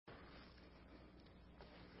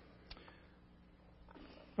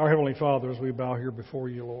Our Heavenly Father, as we bow here before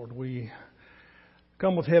you, Lord, we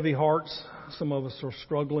come with heavy hearts. Some of us are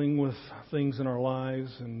struggling with things in our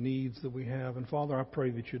lives and needs that we have. And Father, I pray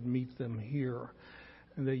that you'd meet them here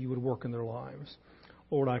and that you would work in their lives.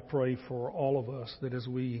 Lord, I pray for all of us that as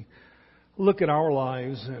we look at our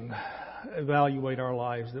lives and evaluate our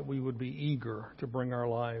lives, that we would be eager to bring our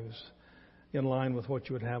lives in line with what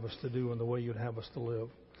you would have us to do and the way you'd have us to live.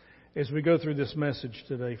 As we go through this message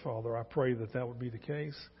today, Father, I pray that that would be the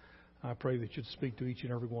case. I pray that you'd speak to each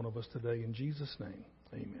and every one of us today. In Jesus' name,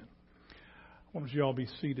 amen. I want you all be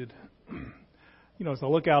seated. As I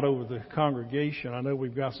look out over the congregation, I know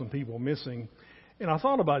we've got some people missing. And I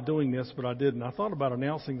thought about doing this, but I didn't. I thought about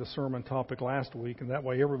announcing the sermon topic last week, and that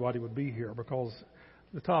way everybody would be here because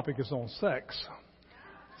the topic is on sex.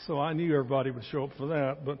 So I knew everybody would show up for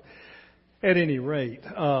that. But at any rate,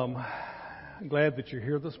 I'm glad that you're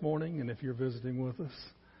here this morning, and if you're visiting with us,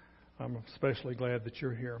 I'm especially glad that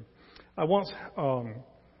you're here. I once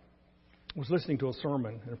was listening to a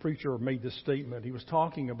sermon, and a preacher made this statement. He was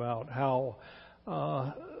talking about how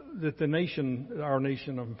that our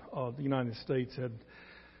nation of the United States had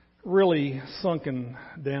really sunken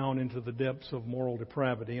down into the depths of moral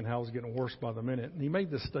depravity and how it was getting worse by the minute. And he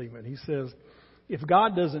made this statement. He says, if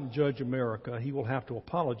God doesn't judge America, he will have to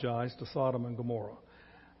apologize to Sodom and Gomorrah.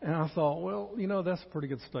 And I thought, well, that's a pretty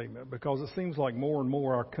good statement because it seems like more and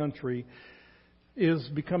more our country is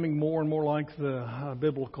becoming more and more like the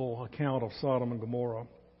biblical account of Sodom and Gomorrah.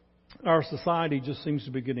 Our society just seems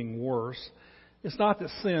to be getting worse. It's not that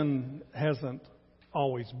sin hasn't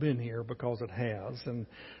always been here, because it has. And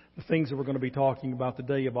the things that we're going to be talking about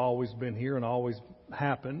today have always been here and always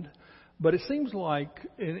happened. But it seems like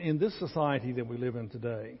in this society that we live in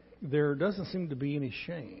today, there doesn't seem to be any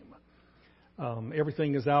shame.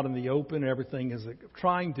 Everything is out in the open. Everything is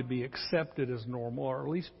trying to be accepted as normal, or at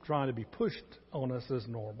least trying to be pushed on us as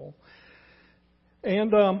normal.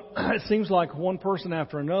 And it seems like one person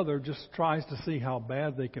after another just tries to see how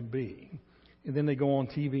bad they can be. And then they go on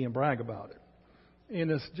TV and brag about it.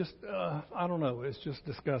 And it's just, I don't know, it's just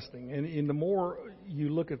disgusting. And the more you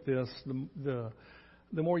look at this, the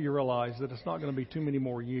more you realize that it's not going to be too many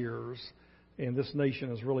more years, and this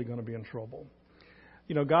nation is really going to be in trouble.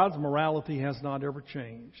 God's morality has not ever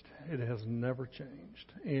changed. It has never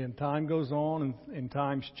changed. And time goes on and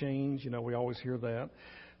times change. We always hear that.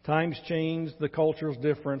 Times change, the culture is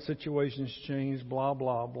different, situations change, blah,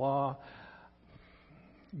 blah, blah.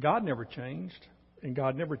 God never changed, and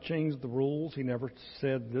God never changed the rules. He never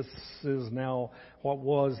said this is now what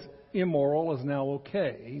was immoral is now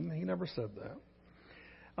okay. He never said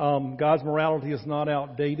that. God's morality is not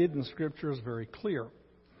outdated, and Scripture is very clear.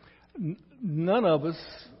 None of us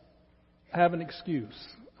have an excuse.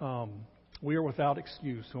 We are without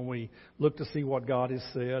excuse when we look to see what God has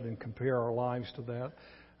said and compare our lives to that.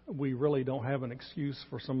 We really don't have an excuse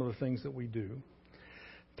for some of the things that we do.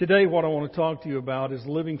 Today, what I want to talk to you about is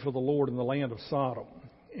living for the Lord in the land of Sodom.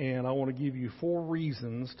 And I want to give you 4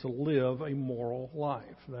 reasons to live a moral life.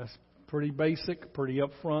 That's pretty basic, pretty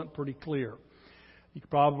upfront, pretty clear. You could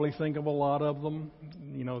probably think of a lot of them.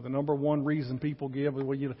 The number one reason people give is,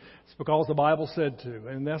 it's because the Bible said to.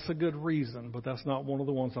 And that's a good reason, but that's not one of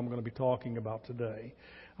the ones I'm going to be talking about today.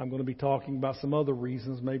 I'm going to be talking about some other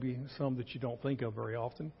reasons, maybe some that you don't think of very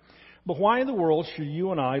often. But why in the world should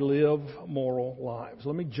you and I live moral lives?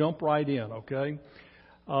 Let me jump right in, okay?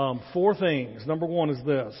 4 things. Number 1 is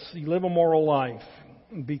this. You live a moral life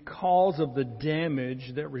because of the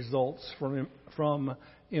damage that results from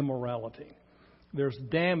immorality. There's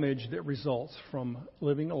damage that results from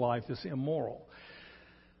living a life that's immoral.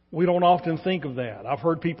 We don't often think of that. I've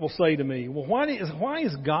heard people say to me, well, why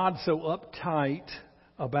is God so uptight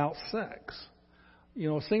about sex?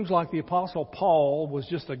 It seems like the Apostle Paul was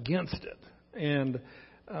just against it. And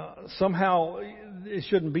somehow it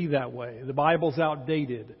shouldn't be that way. The Bible's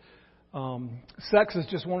outdated. Sex is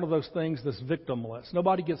just one of those things that's victimless.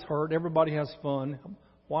 Nobody gets hurt. Everybody has fun.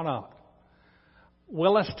 Why not?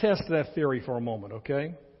 Well, let's test that theory for a moment,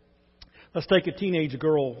 okay? Let's take a teenage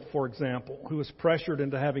girl, for example, who is pressured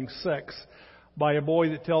into having sex by a boy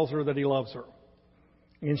that tells her that he loves her.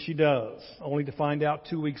 And she does, only to find out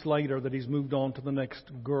 2 weeks later that he's moved on to the next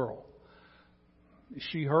girl. Is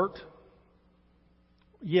she hurt?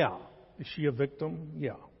 Yeah. Is she a victim?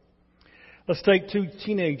 Yeah. Let's take 2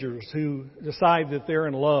 teenagers who decide that they're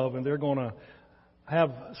in love and they're going to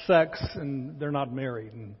have sex and they're not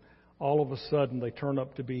married. And all of a sudden they turn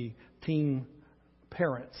up to be teen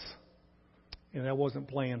parents. And that wasn't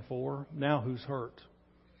planned for. Now who's hurt?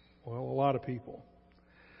 Well, a lot of people.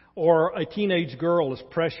 Or a teenage girl is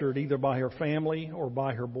pressured either by her family or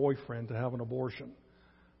by her boyfriend to have an abortion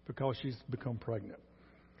because she's become pregnant.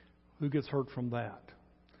 Who gets hurt from that?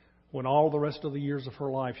 When all the rest of the years of her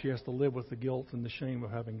life she has to live with the guilt and the shame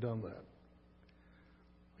of having done that.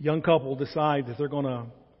 A young couple decide that they're going to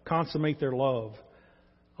consummate their love,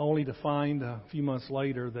 only to find a few months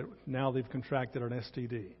later that now they've contracted an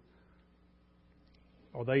STD.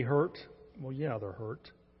 Are they hurt? Well, yeah, they're hurt.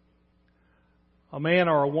 A man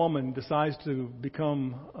or a woman decides to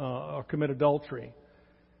become or commit adultery,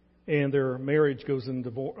 and their marriage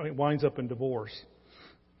winds up in divorce.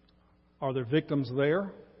 Are there victims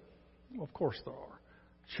there? Well, of course there are.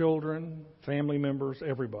 Children, family members,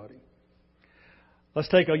 everybody. Let's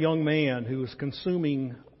take a young man who is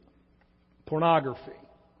consuming pornography,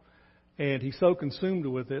 and he's so consumed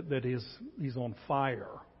with it that he's on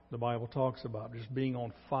fire. The Bible talks about just being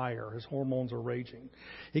on fire. His hormones are raging.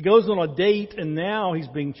 He goes on a date, and now he's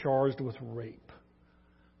being charged with rape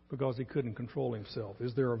because he couldn't control himself.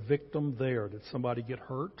 Is there a victim there? Did somebody get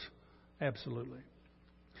hurt? Absolutely.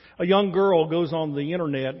 A young girl goes on the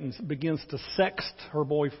internet and begins to sext her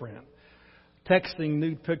boyfriend, texting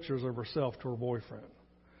nude pictures of herself to her boyfriend.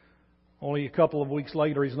 Only a couple of weeks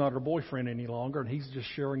later, he's not her boyfriend any longer, and he's just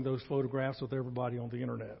sharing those photographs with everybody on the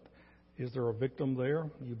internet. Is there a victim there?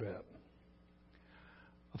 You bet.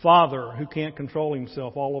 A father who can't control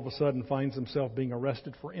himself all of a sudden finds himself being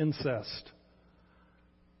arrested for incest.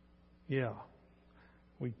 Yeah,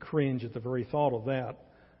 we cringe at the very thought of that.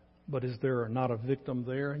 But is there not a victim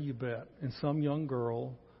there? You bet. And some young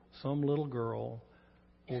girl, some little girl,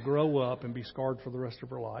 will grow up and be scarred for the rest of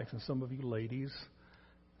her life. And some of you ladies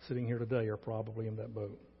sitting here today are probably in that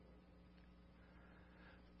boat.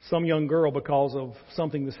 Some young girl, because of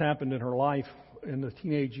something that's happened in her life in the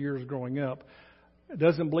teenage years growing up,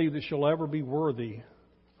 doesn't believe that she'll ever be worthy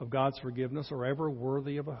of God's forgiveness or ever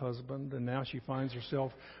worthy of a husband. And now she finds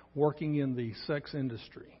herself working in the sex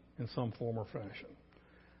industry in some form or fashion.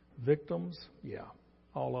 Victims? Yeah,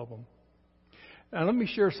 all of them. Now let me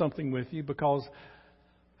share something with you, because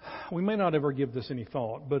we may not ever give this any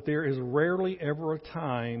thought, but there is rarely ever a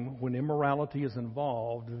time when immorality is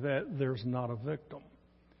involved that there's not a victim.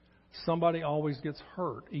 Somebody always gets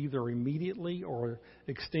hurt, either immediately or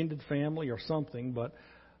extended family or something, but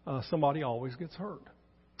somebody always gets hurt.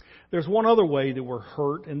 There's one other way that we're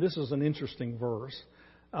hurt, and this is an interesting verse.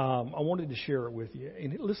 I wanted to share it with you.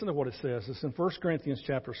 And listen to what it says. It's in 1 Corinthians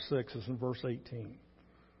chapter 6. It's in verse 18.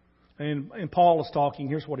 And Paul is talking.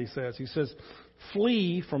 Here's what he says. He says,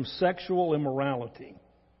 "Flee from sexual immorality.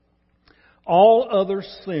 All other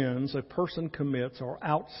sins a person commits are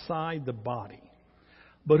outside the body.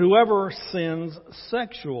 But whoever sins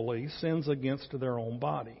sexually sins against their own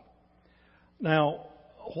body." Now,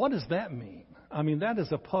 what does that mean? I mean, that is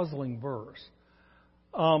a puzzling verse.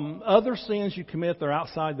 Other sins you commit, they're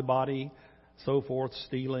outside the body, so forth,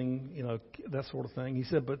 stealing, that sort of thing. He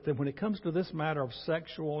said, but then when it comes to this matter of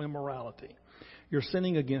sexual immorality, you're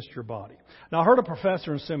sinning against your body. Now, I heard a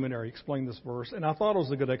professor in seminary explain this verse, and I thought it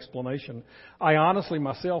was a good explanation. I honestly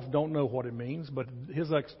myself don't know what it means, but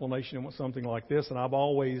his explanation was something like this, and I've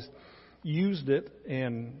always used it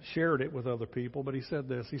and shared it with other people. But he said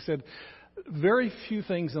this. He said, very few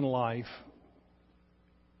things in life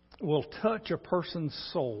will touch a person's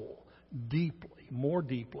soul deeply, more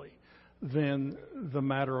deeply, than the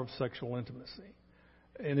matter of sexual intimacy.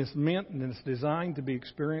 And it's meant and it's designed to be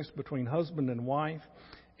experienced between husband and wife,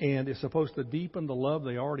 and it's supposed to deepen the love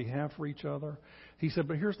they already have for each other. He said,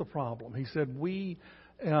 but here's the problem. He said, we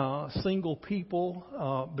single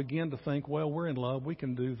people begin to think, well, we're in love, we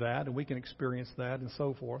can do that, and we can experience that, and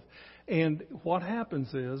so forth. And what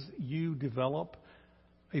happens is you develop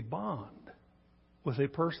a bond with a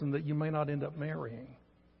person that you may not end up marrying.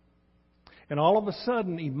 And all of a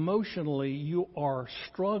sudden, emotionally, you are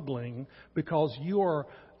struggling because you are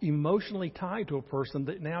emotionally tied to a person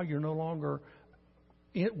that now you're no longer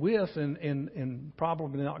with and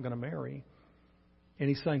probably not going to marry. And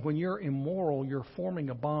he's saying when you're immoral, you're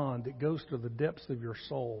forming a bond that goes to the depths of your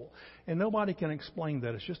soul. And nobody can explain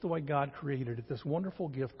that. It's just the way God created it, this wonderful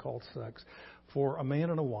gift called sex for a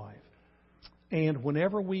man and a wife. And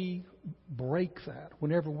whenever we break that,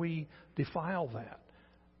 whenever we defile that,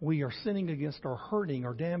 we are sinning against or hurting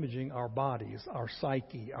or damaging our bodies, our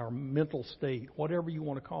psyche, our mental state, whatever you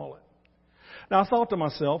want to call it. Now, I thought to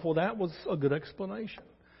myself, well, that was a good explanation.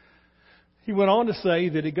 He went on to say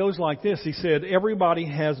that it goes like this. He said, everybody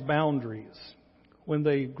has boundaries. When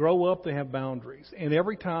they grow up, they have boundaries. And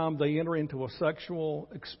every time they enter into a sexual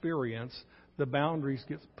experience, the boundaries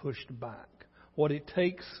get pushed back. What it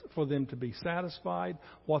takes for them to be satisfied,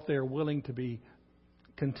 what they're willing to be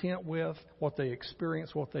content with, what they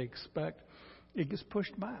experience, what they expect, it gets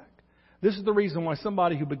pushed back. This is the reason why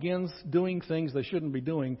somebody who begins doing things they shouldn't be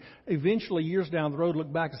doing, eventually years down the road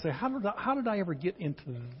look back and say, how did I ever get into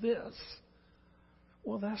this?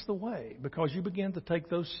 Well, that's the way, because you begin to take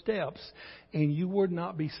those steps and you would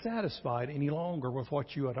not be satisfied any longer with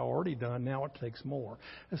what you had already done. Now it takes more.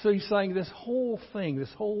 And so he's saying this whole thing,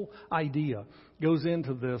 this whole idea goes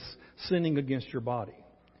into this sinning against your body.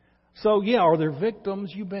 So, yeah, are there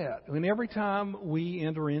victims? You bet. I mean, every time we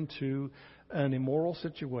enter into an immoral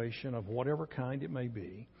situation of whatever kind it may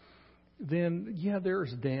be, then, yeah,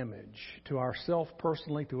 there's damage to ourselves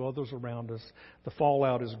personally, to others around us. The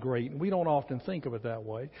fallout is great. And we don't often think of it that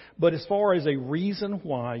way. But as far as a reason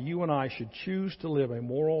why you and I should choose to live a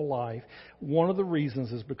moral life, one of the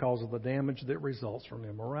reasons is because of the damage that results from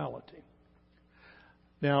immorality.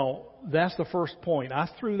 Now, that's the first point. I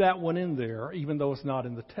threw that one in there, even though it's not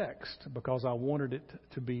in the text, because I wanted it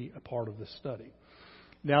to be a part of this study.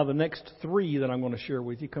 Now, the next three that I'm going to share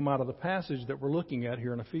with you come out of the passage that we're looking at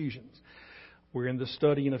here in Ephesians. We're in the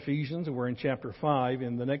study in Ephesians, and we're in chapter 5,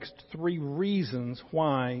 and the next three reasons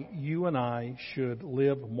why you and I should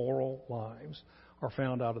live moral lives are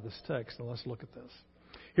found out of this text. And let's look at this.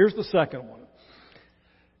 Here's the second one.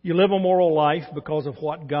 You live a moral life because of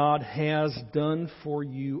what God has done for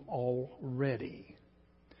you already.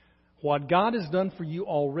 What God has done for you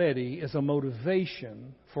already is a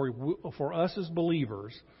motivation for us as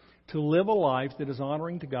believers to live a life that is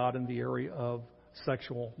honoring to God in the area of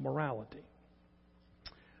sexual morality.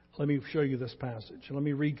 Let me show you this passage. Let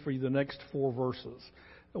me read for you the next 4 verses,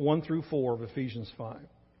 1 through 4 of Ephesians 5.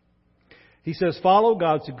 He says, "Follow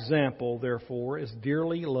God's example, therefore, as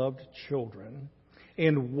dearly loved children,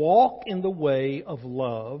 and walk in the way of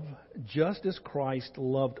love, just as Christ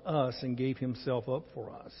loved us and gave himself up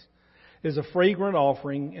for us, is a fragrant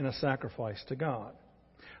offering and a sacrifice to God.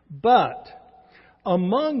 But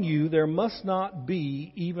among you there must not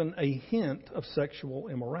be even a hint of sexual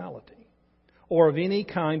immorality, or of any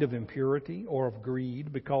kind of impurity, or of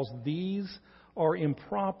greed, because these are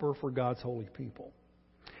improper for God's holy people.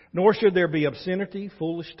 Nor should there be obscenity,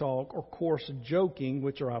 foolish talk, or coarse joking,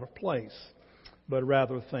 which are out of place, but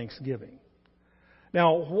rather thanksgiving."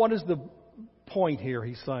 Now, what is the point here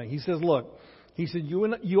he's saying? He says, look, he said,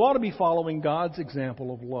 you ought to be following God's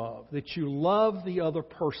example of love, that you love the other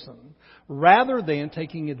person rather than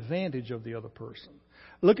taking advantage of the other person.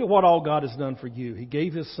 Look at what all God has done for you. He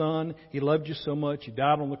gave His Son. He loved you so much. He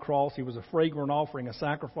died on the cross. He was a fragrant offering, a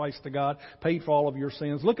sacrifice to God, paid for all of your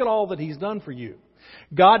sins. Look at all that He's done for you.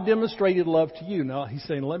 God demonstrated love to you. Now, He's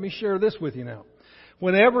saying, let me share this with you now.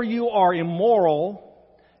 Whenever you are immoral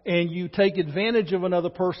and you take advantage of another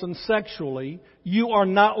person sexually, you are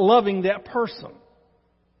not loving that person.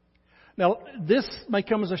 Now, this may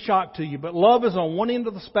come as a shock to you, but love is on one end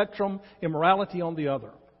of the spectrum, immorality on the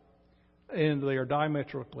other. And they are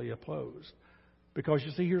diametrically opposed. Because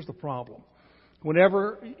you see, here's the problem.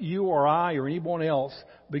 Whenever you or I or anyone else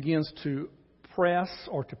begins to press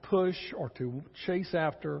or to push or to chase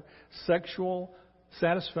after sexual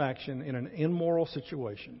satisfaction in an immoral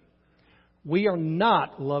situation, we are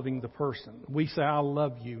not loving the person. We say, I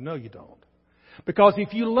love you. No, you don't. Because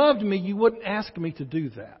if you loved me, you wouldn't ask me to do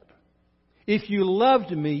that. If you loved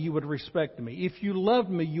me, you would respect me. If you loved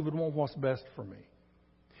me, you would want what's best for me.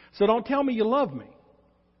 So don't tell me you love me.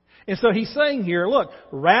 And so he's saying here, look,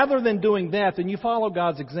 rather than doing that, then you follow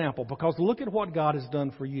God's example, because look at what God has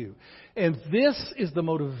done for you. And this is the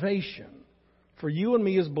motivation for you and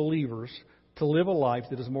me as believers to live a life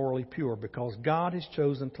that is morally pure, because God has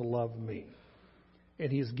chosen to love me.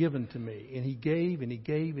 And He has given to me. And He gave and He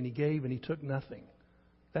gave and He gave and He took nothing.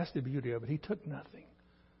 That's the beauty of it. He took nothing.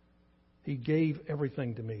 He gave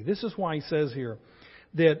everything to me. This is why He says here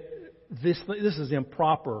that this is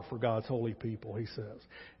improper for God's holy people, He says.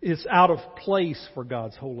 It's out of place for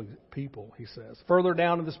God's holy people, He says. Further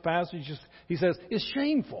down in this passage, He says, it's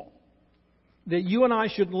shameful that you and I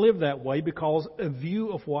shouldn't live that way because of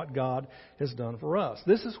view of what God has done for us.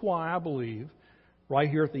 This is why I believe, right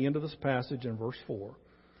here at the end of this passage in verse 4,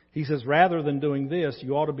 He says, rather than doing this,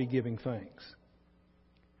 you ought to be giving thanks.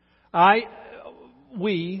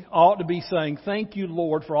 We ought to be saying, thank you,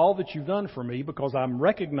 Lord, for all that you've done for me, because I'm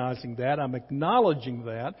recognizing that, I'm acknowledging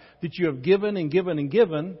that you have given and given and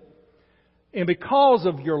given. And because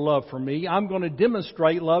of your love for me, I'm going to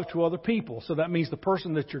demonstrate love to other people. So that means the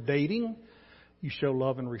person that you're dating, you show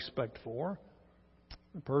love and respect for.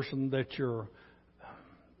 The person that you're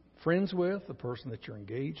friends with, the person that you're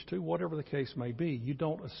engaged to, whatever the case may be, you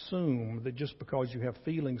don't assume that just because you have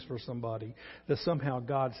feelings for somebody that somehow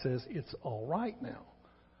God says it's all right now,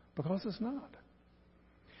 because it's not.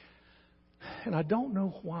 And I don't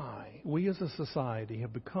know why we as a society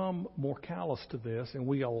have become more callous to this, and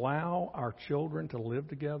we allow our children to live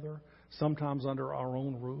together, sometimes under our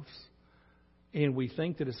own roofs. And we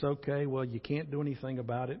think that it's okay. Well, you can't do anything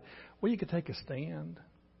about it. Well, you could take a stand.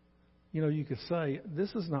 You could say,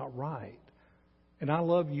 this is not right. And I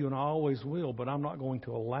love you and I always will, but I'm not going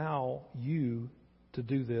to allow you to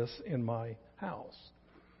do this in my house.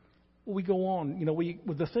 Well, we go on.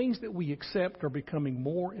 The things that we accept are becoming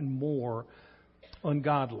more and more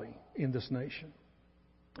ungodly in this nation.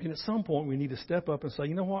 And at some point we need to step up and say,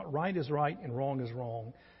 you know what? Right is right and wrong is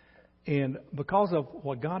wrong. And because of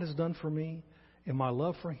what God has done for me and my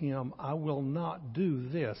love for Him, I will not do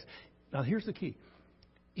this. Now, here's the key.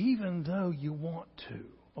 Even though you want to,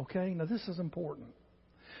 okay? Now, this is important.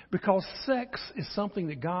 Because sex is something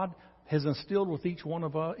that God has instilled within each one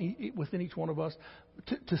of us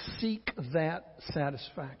to seek that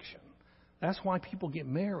satisfaction. That's why people get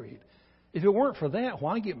married. If it weren't for that,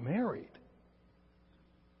 why get married?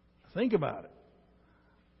 Think about it.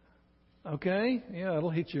 Okay? Yeah, it'll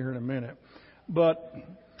hit you here in a minute. But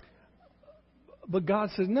God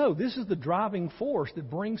says, no, this is the driving force that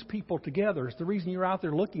brings people together. It's the reason you're out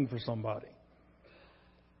there looking for somebody.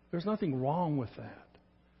 There's nothing wrong with that.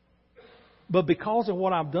 But because of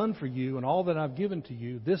what I've done for you and all that I've given to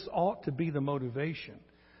you, this ought to be the motivation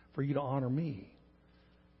for you to honor me.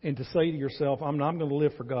 And to say to yourself, I'm going to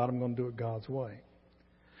live for God. I'm going to do it God's way.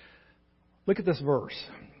 Look at this verse.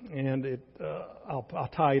 And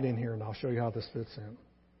I'll tie it in here and I'll show you how this fits in.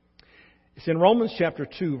 It's in Romans chapter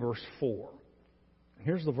 2, verse 4.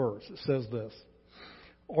 Here's the verse. It says this.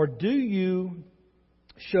 Or do you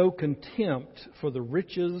show contempt for the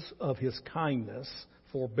riches of His kindness,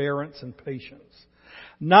 forbearance, and patience,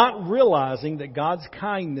 not realizing that God's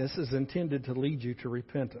kindness is intended to lead you to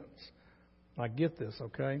repentance? I get this,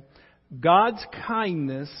 okay? God's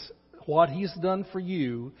kindness, what He's done for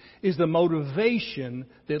you, is the motivation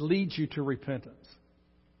that leads you to repentance.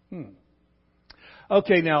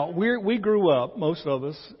 Okay, now, we grew up, most of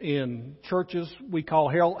us, in churches we call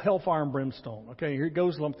hellfire and brimstone. Okay, here it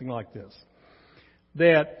goes something like this.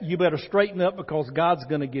 That you better straighten up because God's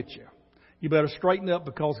going to get you. You better straighten up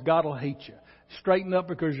because God will hate you. Straighten up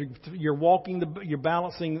because you're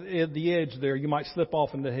balancing at the edge there. You might slip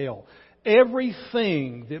off into hell.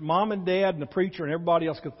 Everything that mom and dad and the preacher and everybody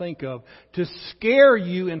else could think of to scare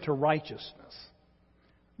you into righteousness,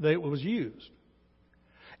 that was used.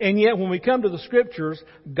 And yet when we come to the Scriptures,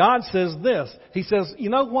 God says this. He says, you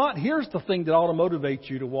know what? Here's the thing that ought to motivate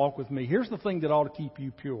you to walk with me. Here's the thing that ought to keep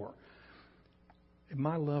you pure. And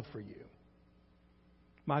my love for you.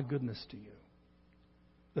 My goodness to you.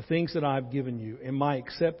 The things that I've given you and my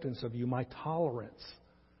acceptance of you, my tolerance.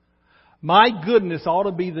 My goodness ought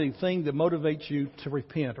to be the thing that motivates you to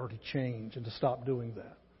repent or to change and to stop doing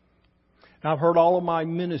that. Now, I've heard all of my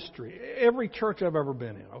ministry, every church I've ever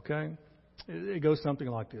been in, okay? It goes something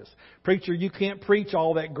like this. Preacher, you can't preach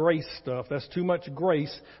all that grace stuff. That's too much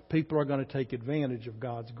grace. People are going to take advantage of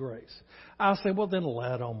God's grace. I say, well, then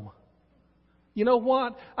let them. You know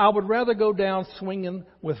what? I would rather go down swinging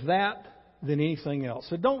with that than anything else.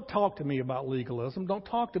 So don't talk to me about legalism. Don't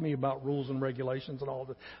talk to me about rules and regulations and all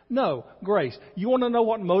that. No, grace. You want to know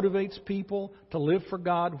what motivates people to live for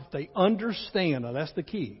God? If they understand, now that's the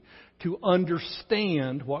key, to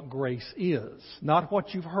understand what grace is. Not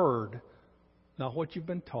what you've heard, not what you've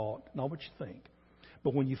been taught, not what you think.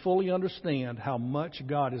 But when you fully understand how much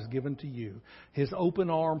God has given to you, His open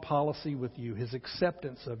arm policy with you, His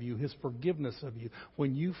acceptance of you, His forgiveness of you,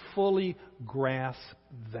 when you fully grasp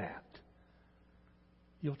that,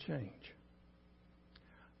 you'll change.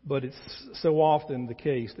 But it's so often the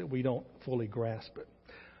case that we don't fully grasp it.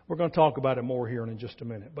 We're going to talk about it more here in just a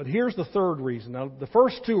minute. But here's the third reason. Now, the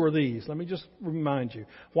first two are these. Let me just remind you.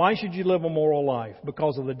 Why should you live a moral life?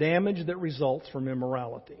 Because of the damage that results from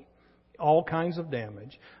immorality. All kinds of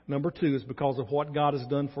damage. Number two is because of what God has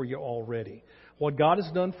done for you already. What God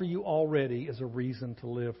has done for you already is a reason to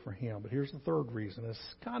live for Him. But here's the third reason. It's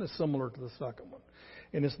kind of similar to the second one.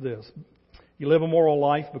 And it's this. You live a moral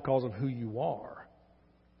life because of who you are.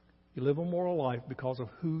 You live a moral life because of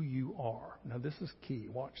who you are. Now this is key.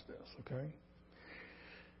 Watch this, okay?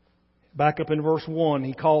 Back up in verse 1,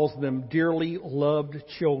 he calls them dearly loved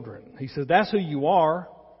children. He says, that's who you are.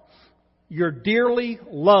 You're dearly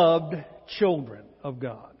loved children of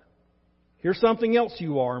God. Here's something else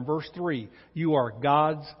you are in verse 3. You are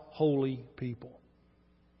God's holy people.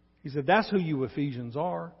 He said, that's who you Ephesians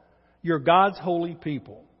are. You're God's holy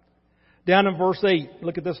people. Down in verse 8,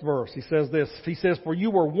 look at this verse. He says this. He says, for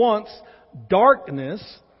you were once darkness,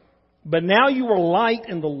 but now you are light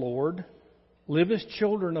in the Lord. Live as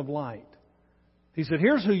children of light. He said,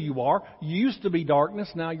 here's who you are. You used to be darkness,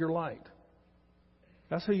 now you're light.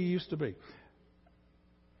 That's who you used to be.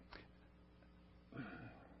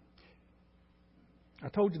 I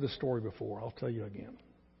told you this story before. I'll tell you again.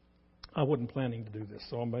 I wasn't planning to do this,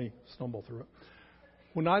 so I may stumble through it.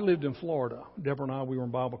 When I lived in Florida, Deborah and I, we were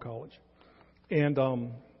in Bible college. And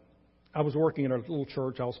I was working in a little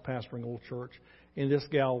church. I was pastoring a little church. And this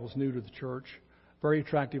gal was new to the church. Very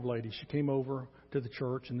attractive lady. She came over to the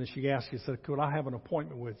church, and then she asked, she said, could I have an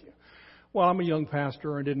appointment with you? Well, I'm a young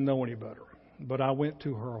pastor and didn't know any better. But I went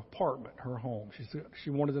to her apartment, her home. She said she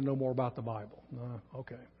wanted to know more about the Bible.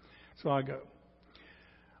 Okay. So I go.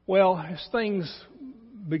 Well, as things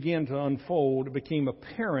began to unfold, it became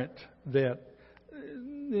apparent that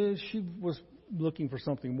she was looking for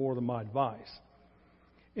something more than my advice.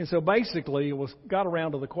 And so basically it got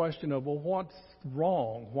around to the question of, well, what's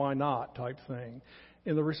wrong? Why not? Type thing.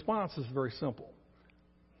 And the response is very simple.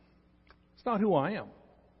 It's not who I am.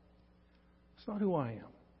 It's not who I am.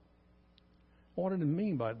 What did it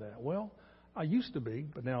mean by that? Well, I used to be,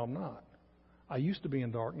 but now I'm not. I used to be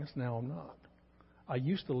in darkness, now I'm not. I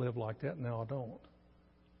used to live like that, now I don't.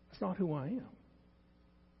 It's not who I am.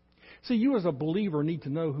 See, you as a believer need to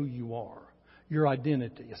know who you are, your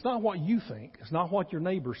identity. It's not what you think. It's not what your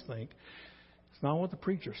neighbors think. It's not what the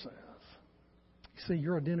preacher says. You see,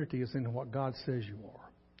 your identity is in what God says you are,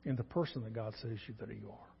 in the person that God says that you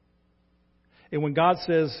are. And when God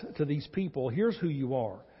says to these people, here's who you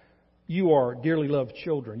are. You are dearly loved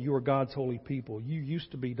children. You are God's holy people. You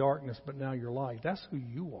used to be darkness, but now you're light. That's who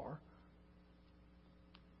you are.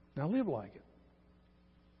 Now live like it.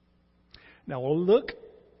 Now look,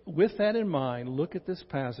 with that in mind, look at this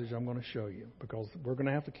passage I'm going to show you, because we're going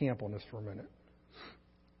to have to camp on this for a minute.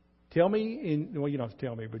 Tell me, well, you don't have to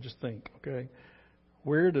tell me, but just think, okay?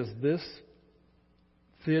 Where does this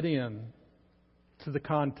fit in to the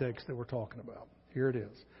context that we're talking about? Here it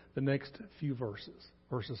is. The next few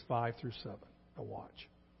verses 5 through 7. Now watch.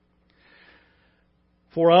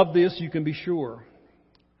 For of this you can be sure.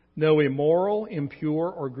 No immoral, impure,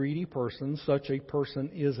 or greedy person, such a person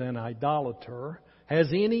is an idolater, has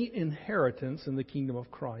any inheritance in the kingdom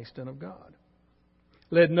of Christ and of God.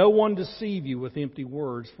 Let no one deceive you with empty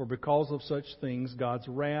words, for because of such things God's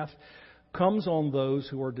wrath comes on those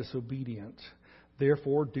who are disobedient.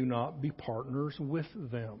 Therefore, do not be partners with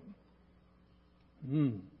them.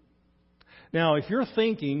 Now, if you're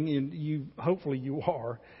thinking, and hopefully you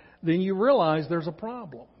are, then you realize there's a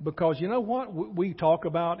problem. Because you know what? We talk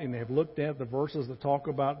about and have looked at the verses that talk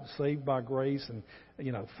about saved by grace and,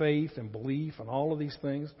 faith and belief and all of these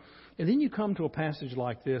things. And then you come to a passage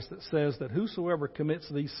like this that says that whosoever commits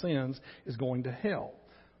these sins is going to hell.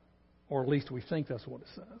 Or at least we think that's what it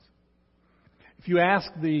says. If you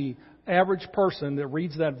ask the average person that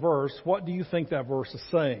reads that verse, what do you think that verse is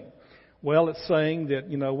saying? Well, it's saying that,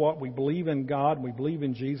 we believe in God, we believe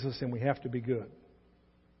in Jesus, and we have to be good.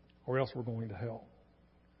 Or else we're going to hell.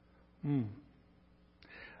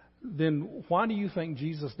 Then why do you think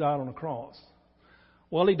Jesus died on the cross?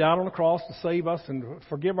 Well, He died on the cross to save us and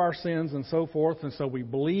forgive our sins and so forth. And so we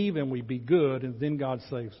believe and we be good, and then God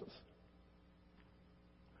saves us.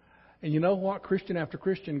 And you know what? Christian after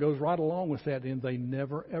Christian goes right along with that, and they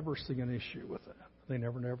never, ever see an issue with that. They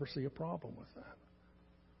never see a problem with that.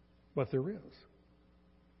 But there is.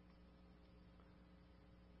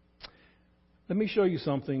 Let me show you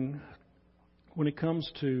something when it comes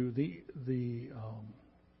to the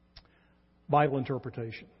Bible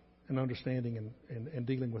interpretation and understanding and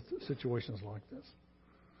dealing with situations like this.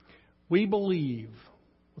 We believe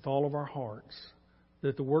with all of our hearts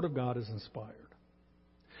that the Word of God is inspired.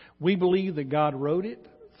 We believe that God wrote it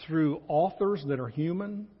through authors that are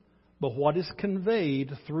human, but what is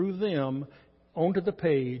conveyed through them onto the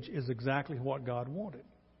page is exactly what God wanted.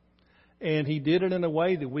 And He did it in a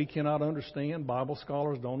way that we cannot understand. Bible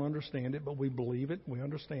scholars don't understand it, but we believe it. We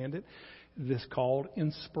understand it. This is called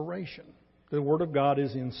inspiration. The Word of God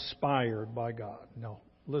is inspired by God. Now,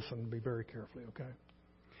 listen, be very carefully, okay?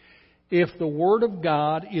 If the Word of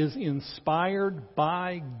God is inspired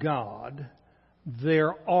by God,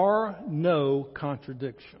 there are no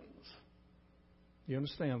contradictions. You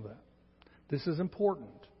understand that? This is important.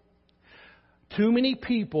 Too many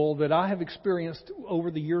people that I have experienced over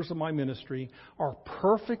the years of my ministry are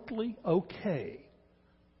perfectly okay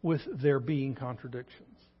with there being contradictions.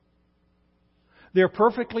 They're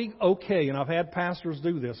perfectly okay, and I've had pastors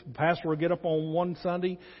do this. A pastor will get up on one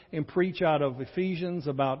Sunday and preach out of Ephesians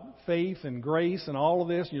about faith and grace and all of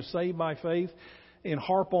this. You're saved by faith, and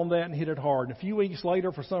harp on that and hit it hard. And a few weeks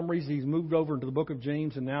later, for some reason, he's moved over into the book of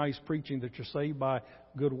James, and now he's preaching that you're saved by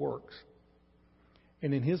good works.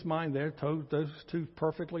 And in his mind, those two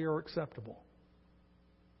perfectly are acceptable.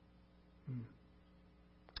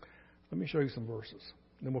 Let me show you some verses.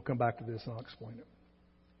 Then we'll come back to this and I'll explain it.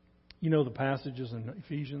 You know the passages in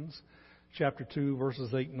Ephesians chapter 2,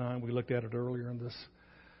 verses 8 and 9. We looked at it earlier in this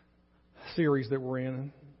series that we're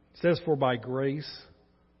in. It says, "For by grace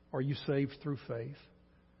are you saved through faith,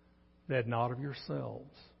 that not of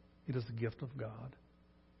yourselves. It is the gift of God.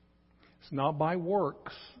 It's not by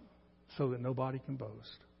works, so that nobody can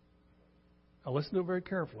boast." Now listen to it very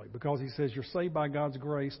carefully, because he says you're saved by God's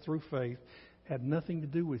grace through faith. Had nothing to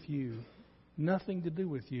do with you. Nothing to do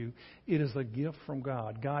with you. It is a gift from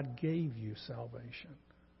God. God gave you salvation.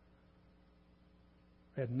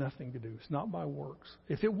 It had nothing to do. It's not by works.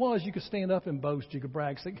 If it was, you could stand up and boast. You could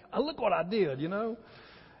brag, say, "Oh, look what I did," you know.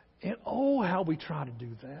 And oh, how we try to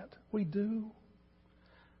do that. We do.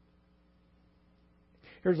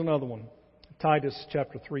 Here's another one. Titus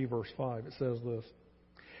chapter 3, verse 5. It says this.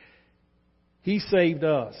 "He saved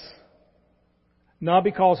us, not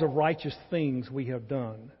because of righteous things we have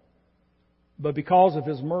done, but because of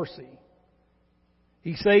His mercy.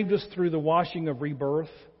 He saved us through the washing of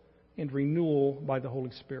rebirth and renewal by the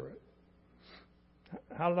Holy Spirit."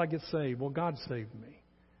 How did I get saved? Well, God saved me.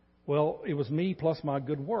 Well, it was me plus my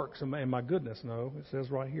good works and my goodness. No, it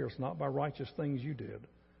says right here, it's not by righteous things you did.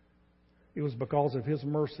 It was because of His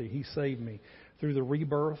mercy. He saved me through the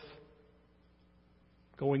rebirth,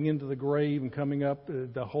 going into the grave and coming up,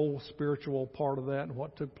 the whole spiritual part of that and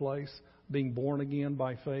what took place, being born again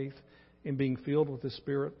by faith and being filled with the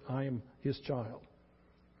Spirit. I am His child.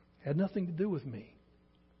 Had nothing to do with me.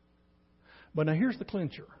 But now here's the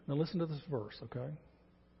clincher. Now listen to this verse, okay?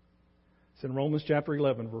 It's in Romans chapter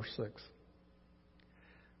 11, verse 6.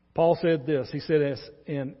 Paul said this. He said,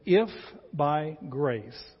 "And if by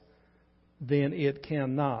grace, then it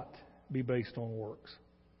cannot be based on works.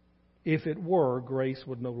 If it were, grace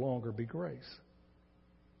would no longer be grace."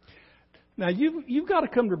 Now, you've got to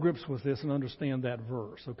come to grips with this and understand that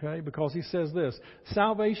verse, okay? Because he says this,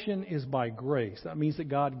 salvation is by grace. That means that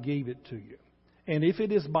God gave it to you. And if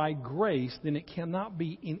it is by grace, then it cannot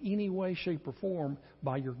be in any way, shape, or form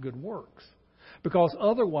by your good works. Because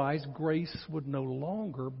otherwise, grace would no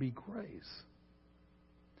longer be grace.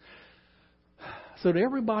 So to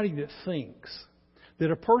everybody that thinks that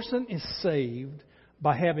a person is saved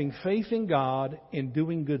by having faith in God and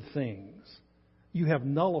doing good things, you have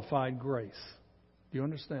nullified grace. Do you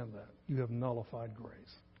understand that? You have nullified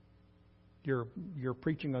grace. You're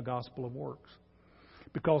preaching a gospel of works.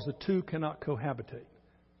 Because the two cannot cohabitate.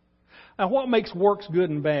 Now, what makes works good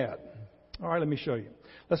and bad? All right, let me show you.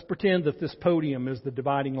 Let's pretend that this podium is the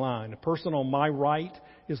dividing line. The person on my right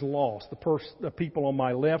is lost. The people on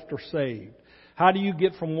my left are saved. How do you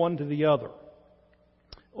get from one to the other?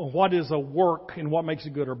 What is a work and what makes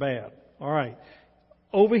it good or bad? All right.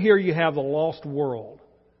 Over here you have the lost world.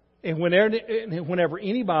 And whenever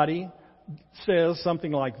anybody says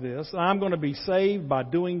something like this, I'm going to be saved by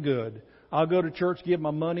doing good. I'll go to church, give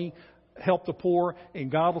my money, help the poor, and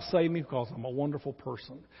God will save me because I'm a wonderful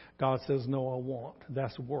person. God says, no, I won't.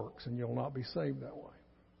 That's works, and you'll not be saved that way.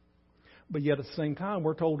 But yet at the same time,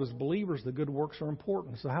 we're told as believers the good works are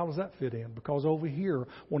important. So how does that fit in? Because over here,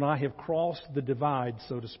 when I have crossed the divide,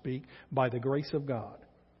 so to speak, by the grace of God,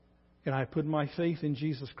 and I put my faith in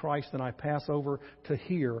Jesus Christ and I pass over to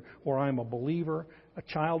here where I'm a believer, a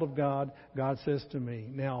child of God, God says to me,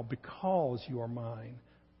 now because you are mine,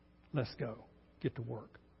 let's go. Get to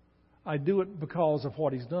work. I do it because of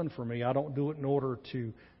what He's done for me. I don't do it in order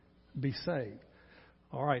to be saved.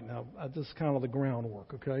 All right, now, this is kind of the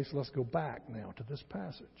groundwork, okay? So let's go back now to this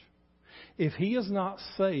passage. If he is not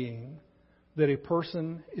saying that a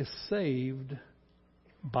person is saved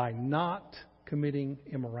by not committing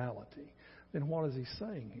immorality, then what is he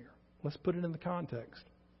saying here? Let's put it in the context.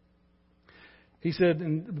 He said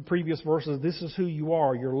in the previous verses, this is who you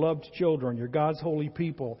are, your loved children, you're God's holy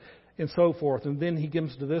people, and so forth. And then he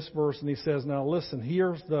comes to this verse and he says, now listen,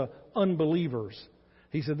 here's the unbelievers.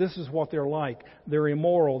 He said, this is what they're like. They're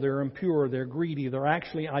immoral, they're impure, they're greedy, they're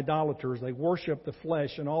actually idolaters. They worship the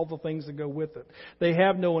flesh and all the things that go with it. They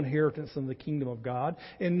have no inheritance in the kingdom of God.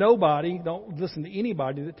 And don't listen to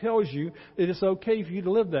anybody that tells you that it's okay for you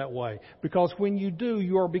to live that way. Because when you do,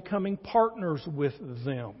 you are becoming partners with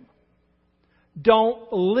them.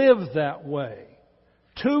 Don't live that way.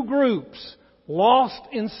 Two groups, lost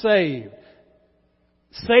and saved.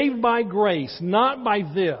 Saved by grace, not by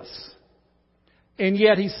this. And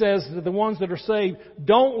yet he says that the ones that are saved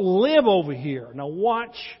don't live over here. Now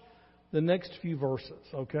watch the next few verses,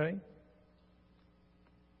 okay?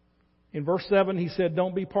 In verse 7 he said,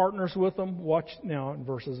 don't be partners with them. Watch now in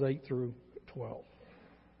verses 8 through 12.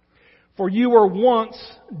 For you were once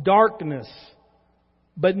darkness,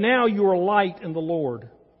 but now you are light in the Lord.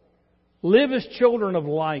 Live as children of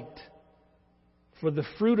light, for the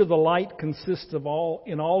fruit of the light consists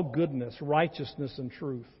in all goodness, righteousness, and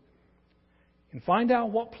truth. And find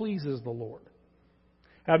out what pleases the Lord.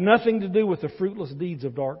 Have nothing to do with the fruitless deeds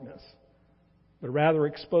of darkness, but rather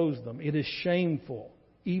expose them. It is shameful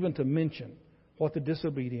even to mention what the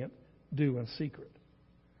disobedient do in secret.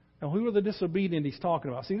 Now, who are the disobedient he's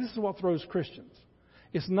talking about? See, this is what throws Christians.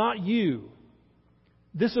 It's not you.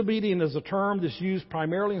 Disobedient is a term that's used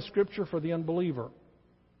primarily in Scripture for the unbeliever.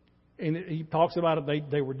 And he talks about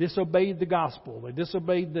it. They were disobeyed the gospel. They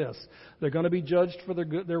disobeyed this. They're going to be judged for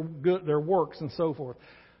their works and so forth.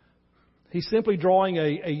 He's simply drawing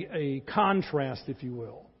a contrast, if you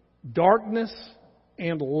will. Darkness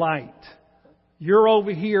and light. You're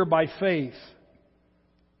over here by faith.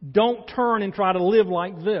 Don't turn and try to live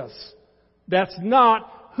like this. That's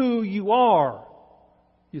not who you are,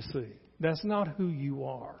 you see. That's not who you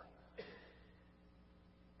are.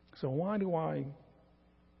 So why do I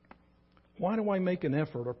make an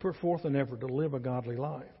effort or put forth an effort to live a godly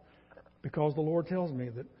life? Because the Lord tells me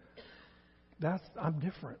that I'm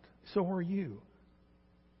different. So are you.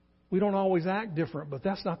 We don't always act different, but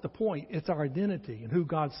that's not the point. It's our identity and who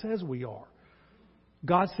God says we are.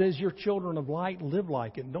 God says you're children of light, live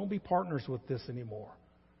like it. Don't be partners with this anymore.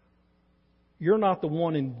 You're not the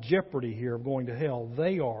one in jeopardy here of going to hell.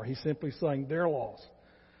 They are. He's simply saying they're lost.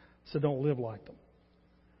 So don't live like them.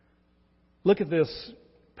 Look at this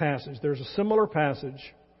passage. There's a similar passage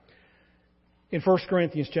in 1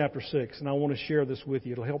 Corinthians chapter 6, and I want to share this with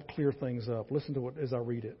you. It'll help clear things up. Listen to it as I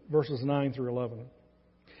read it. Verses 9 through 11.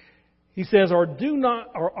 He says, or do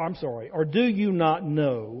you not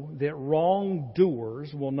know that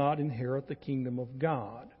wrongdoers will not inherit the kingdom of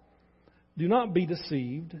God? Do not be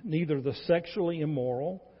deceived, neither the sexually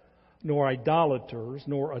immoral, nor idolaters,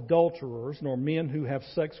 nor adulterers, nor men who have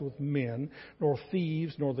sex with men, nor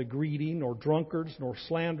thieves, nor the greedy, nor drunkards, nor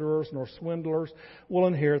slanderers, nor swindlers will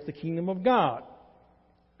inherit the kingdom of God.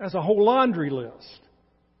 That's a whole laundry list.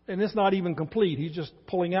 And it's not even complete. He's just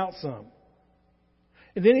pulling out some.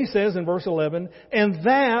 And then he says in verse 11, and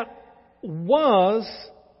that was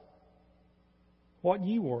what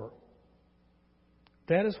you were.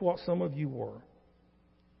 That is what some of you were.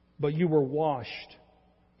 But you were washed.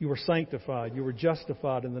 You were sanctified. You were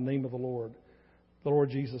justified in the name of the Lord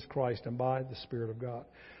Jesus Christ, and by the Spirit of God.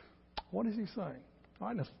 What is he saying? All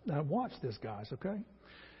right, now watch this, guys, okay?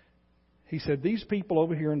 He said, these people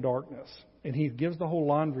over here in darkness, and he gives the whole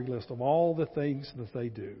laundry list of all the things that they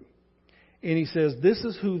do. And he says, this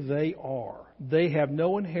is who they are. They have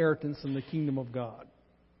no inheritance in the kingdom of God.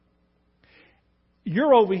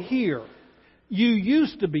 You're over here. You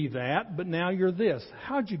used to be that, but now you're this.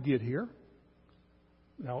 How'd you get here?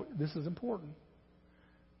 Now, this is important.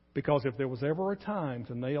 Because if there was ever a time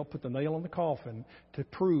to put the nail in the coffin to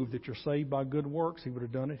prove that you're saved by good works, he would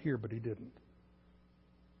have done it here, but he didn't.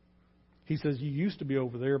 He says, you used to be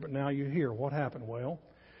over there, but now you're here. What happened? Well,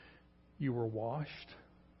 you were washed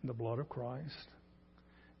in the blood of Christ.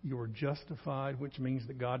 You were justified, which means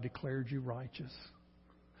that God declared you righteous.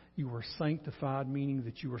 You were sanctified, meaning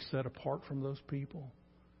that you were set apart from those people.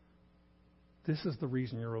 This is the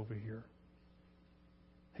reason you're over here.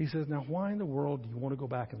 He says, now why in the world do you want to go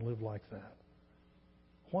back and live like that?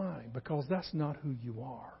 Why? Because that's not who you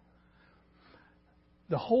are.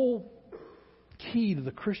 The whole key to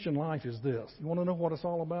the Christian life is this. You want to know what it's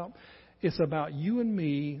all about? It's about you and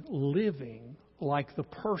me living like the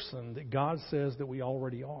person that God says that we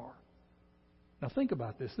already are. Now think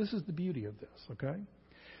about this. This is the beauty of this, okay?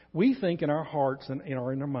 We think in our hearts and in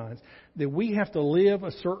our inner minds that we have to live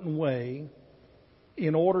a certain way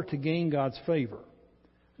in order to gain God's favor.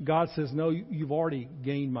 God says, no, you've already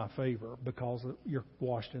gained my favor because you're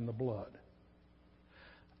washed in the blood.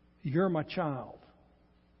 You're my child.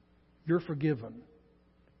 You're forgiven.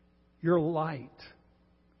 You're light.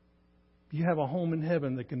 You have a home in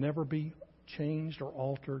heaven that can never be changed or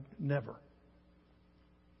altered. Never.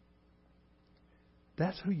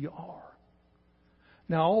 That's who you are.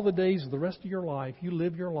 Now, all the days of the rest of your life, you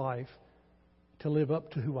live your life to live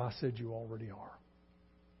up to who I said you already are.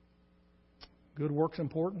 Good works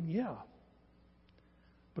important? Yeah.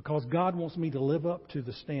 Because God wants me to live up to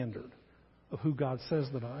the standard of who God says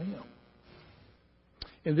that I am.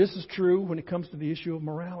 And this is true when it comes to the issue of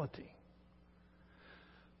morality.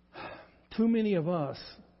 Too many of us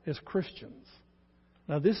as Christians,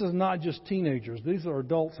 now this is not just teenagers, these are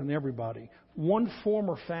adults and everybody. One form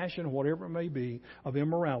or fashion, whatever it may be, of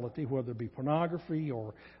immorality, whether it be pornography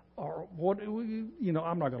or what,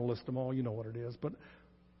 I'm not going to list them all, you know what it is, but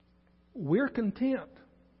we're content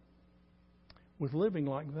with living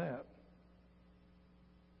like that.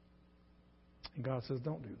 And God says,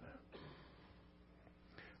 don't do that.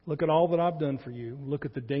 Look at all that I've done for you. Look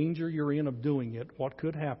at the danger you're in of doing it, what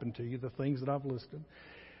could happen to you, the things that I've listed.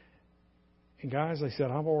 And guys, I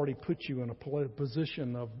said, I've already put you in a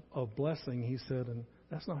position of blessing. He said, and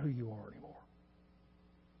that's not who you are anymore.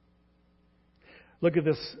 Look at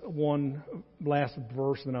this one last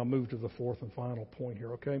verse, and then I'll move to the fourth and final point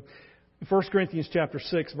here, okay? 1 Corinthians chapter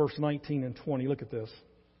 6, verse 19 and 20. Look at this.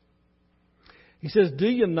 He says, do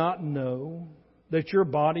you not know that your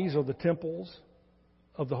bodies are the temples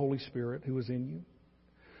of the Holy Spirit who is in you,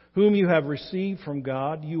 whom you have received from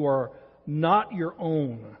God? You are not your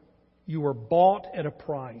own. You were bought at a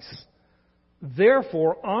price.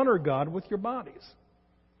 Therefore, honor God with your bodies.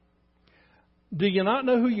 Do you not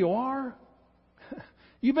know who you are?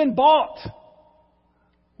 You've been bought.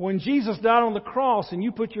 When Jesus died on the cross and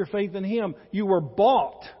you put your faith in Him, you were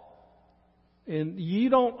bought. And you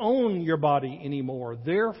don't own your body anymore.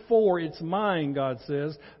 Therefore, it's mine, God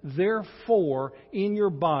says. Therefore, in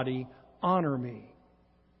your body, honor me.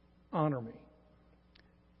 Honor me.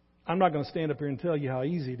 I'm not going to stand up here and tell you how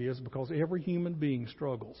easy it is, because every human being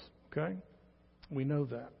struggles. Okay? We know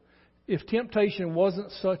that. If temptation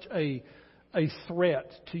wasn't such a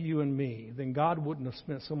threat to you and me, then God wouldn't have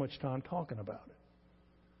spent so much time talking about it.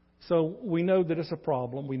 So we know that it's a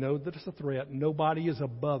problem. We know that it's a threat. Nobody is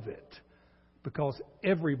above it, because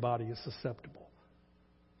everybody is susceptible.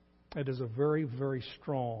 It is a very, very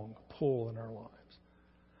strong pull in our lives.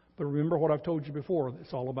 But remember what I've told you before.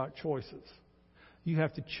 It's all about choices. You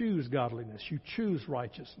have to choose godliness. You choose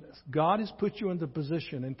righteousness. God has put you in the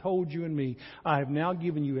position and told you and me, I have now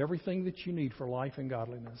given you everything that you need for life and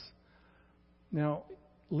godliness. Now,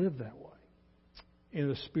 live that way.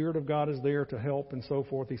 And the Spirit of God is there to help and so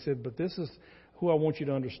forth. He said, but this is who I want you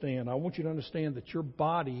to understand. I want you to understand that your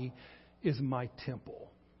body is my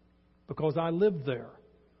temple, because I live there.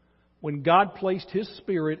 When God placed His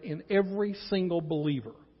Spirit in every single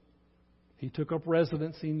believer, He took up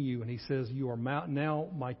residence in you, and He says, you are now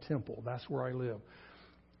my temple. That's where I live.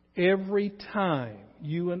 Every time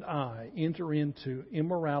you and I enter into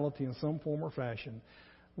immorality in some form or fashion,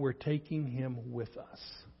 we're taking Him with us.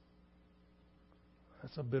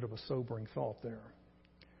 That's a bit of a sobering thought there,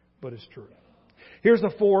 but it's true. Here's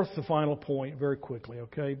the final point, very quickly,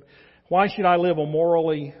 okay? Why should I live a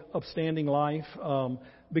morally upstanding life?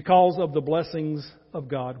 Because of the blessings of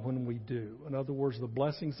God when we do. In other words, the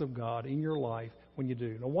blessings of God in your life when you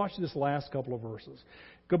do. Now watch this last couple of verses.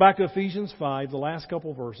 Go back to Ephesians 5, the last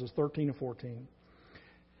couple of verses, 13 and 14.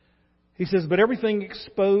 He says, but everything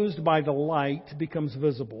exposed by the light becomes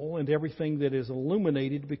visible, and everything that is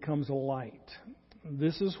illuminated becomes a light.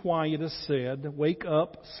 This is why it is said, wake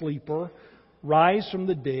up, sleeper, rise from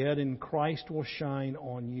the dead, and Christ will shine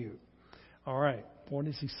on you. All right, what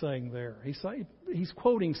is he saying there? He's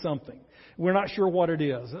quoting something. We're not sure what it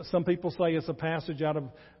is. Some people say it's a passage out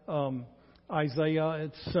of Isaiah.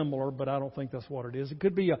 It's similar, but I don't think that's what it is. It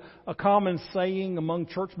could be a common saying among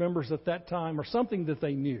church members at that time, or something that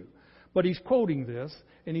they knew. But he's quoting this,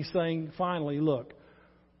 and he's saying, finally, look,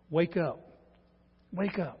 wake up.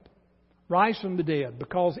 Wake up. Rise from the dead.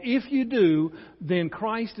 Because if you do, then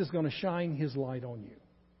Christ is going to shine His light on you.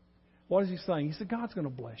 What is he saying? He said, God's going to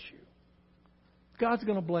bless you. God's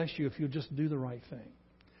going to bless you if you'll just do the right thing.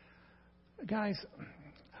 Guys,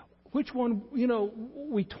 which one,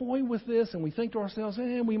 we toy with this and we think to ourselves,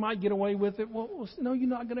 we might get away with it. Well, no, you're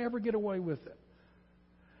not going to ever get away with it.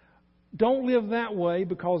 Don't live that way,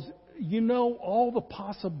 because you know all the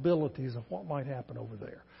possibilities of what might happen over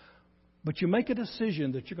there. But you make a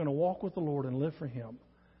decision that you're going to walk with the Lord and live for Him.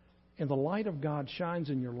 And the light of God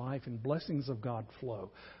shines in your life and blessings of God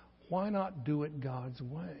flow. Why not do it God's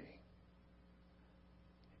way?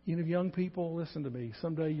 Young people, listen to me.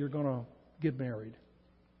 Someday you're going to get married.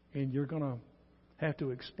 And you're going to have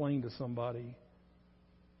to explain to somebody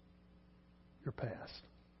your past.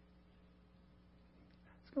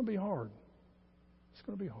 It's going to be hard. It's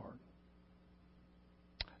going to be hard.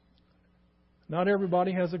 Not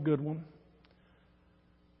everybody has a good one.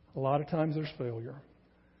 A lot of times there's failure.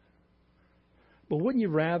 But wouldn't you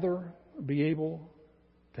rather be able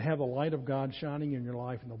to have the light of God shining in your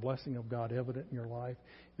life and the blessing of God evident in your life,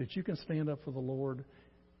 that you can stand up for the Lord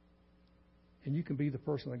and you can be the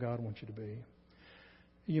person that God wants you to be?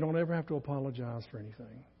 You don't ever have to apologize for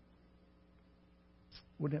anything.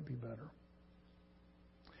 Wouldn't that be better?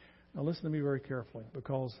 Now listen to me very carefully,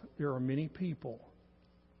 because there are many people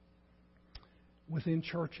within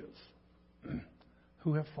churches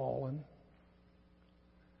who have fallen.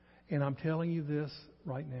 And I'm telling you this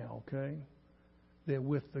right now, okay? That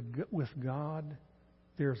with God,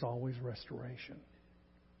 there's always restoration.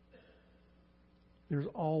 There's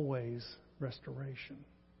always restoration.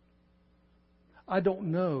 I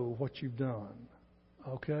don't know what you've done,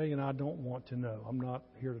 okay? And I don't want to know. I'm not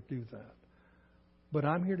here to do that. But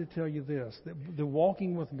I'm here to tell you this, that the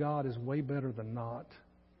walking with God is way better than not.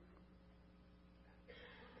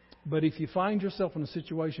 But if you find yourself in a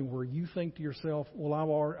situation where you think to yourself, well,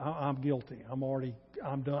 I'm guilty. I'm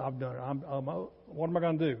done. I've done it. What am I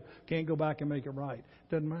going to do? Can't go back and make it right.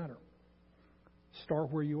 Doesn't matter.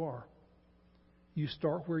 Start where you are. You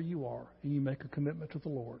start where you are and you make a commitment to the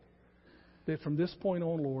Lord. That from this point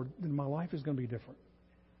on, Lord, then my life is going to be different.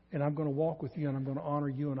 And I'm going to walk with you and I'm going to honor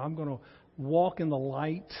you and I'm going to walk in the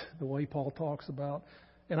light, the way Paul talks about.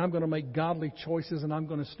 And I'm going to make godly choices and I'm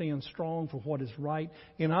going to stand strong for what is right.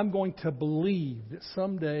 And I'm going to believe that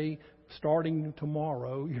someday, starting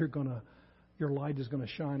tomorrow, your light is going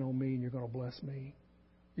to shine on me and you're going to bless me.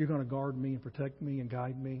 You're going to guard me and protect me and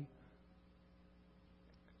guide me.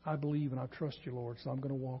 I believe and I trust you, Lord, so I'm going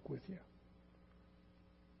to walk with you.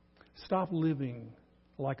 Stop living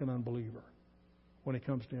like an unbeliever when it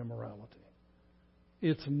comes to immorality.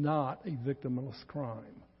 It's not a victimless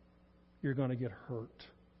crime. You're going to get hurt.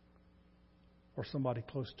 Or somebody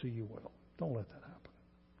close to you will. Don't let that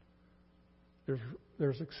happen.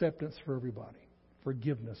 There's acceptance for everybody.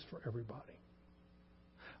 Forgiveness for everybody.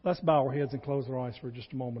 Let's bow our heads and close our eyes for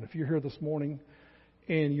just a moment. If you're here this morning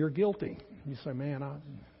and you're guilty, you say, man,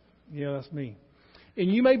 yeah, that's me. And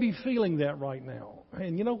you may be feeling that right now.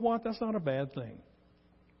 And you know what? That's not a bad thing.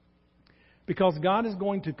 Because God is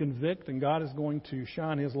going to convict and God is going to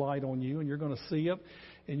shine His light on you and you're going to see it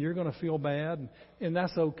and you're going to feel bad and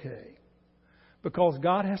that's okay. Because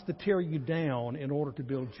God has to tear you down in order to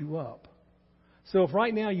build you up. So if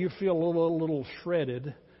right now you feel a little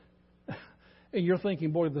shredded and you're thinking,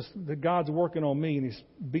 boy, the God's working on me and He's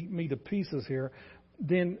beating me to pieces here,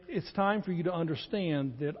 then it's time for you to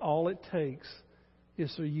understand that all it takes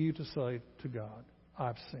is for you to say to God,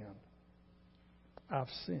 I've sinned. I've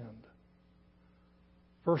sinned.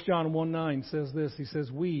 1 John 1:9 says this. He says,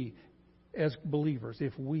 we, as believers,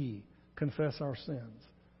 if we confess our sins,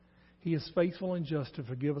 He is faithful and just to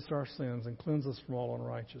forgive us our sins and cleanse us from all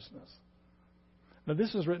unrighteousness. Now,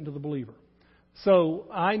 this is written to the believer. So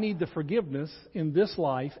I need the forgiveness in this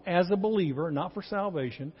life as a believer, not for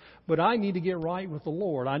salvation, but I need to get right with the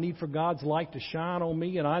Lord. I need for God's light to shine on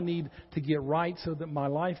me, and I need to get right so that my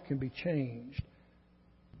life can be changed.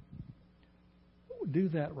 Do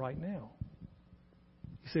that right now.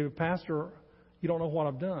 You say, but Pastor, you don't know what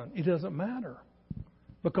I've done. It doesn't matter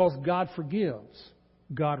because God forgives.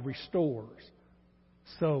 God restores.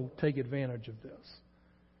 So take advantage of this.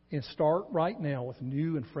 And start right now with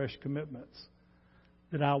new and fresh commitments.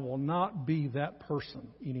 That I will not be that person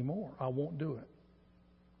anymore. I won't do it.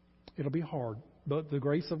 It'll be hard. But the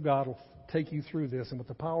grace of God will take you through this. And with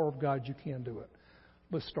the power of God, you can do it.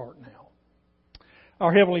 Let's start now.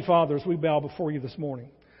 Our Heavenly Father, as we bow before you this morning.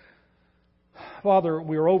 Father,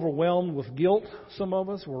 we are overwhelmed with guilt, some of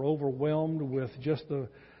us. We're overwhelmed with just the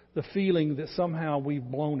feeling that somehow we've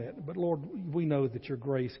blown it. But Lord, we know that your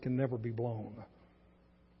grace can never be blown.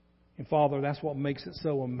 And Father, that's what makes it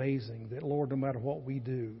so amazing that, Lord, no matter what we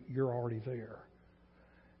do, you're already there.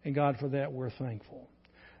 And God, for that, we're thankful.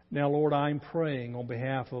 Now, Lord, I'm praying on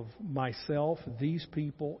behalf of myself, these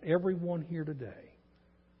people, everyone here today,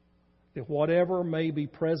 that whatever may be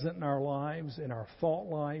present in our lives, in our thought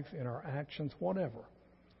life, in our actions, whatever,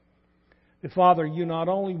 that, Father, you not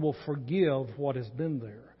only will forgive what has been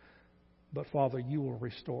there, but, Father, you will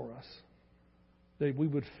restore us. That we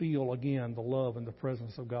would feel again the love and the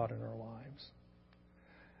presence of God in our lives.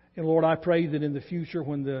 And Lord, I pray that in the future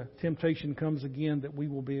when the temptation comes again, that we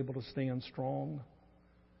will be able to stand strong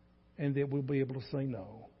and that we'll be able to say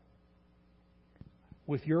no.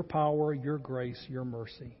 With your power, your grace, your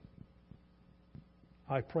mercy.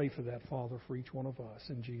 I pray for that, Father, for each one of us.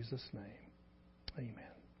 In Jesus' name, amen.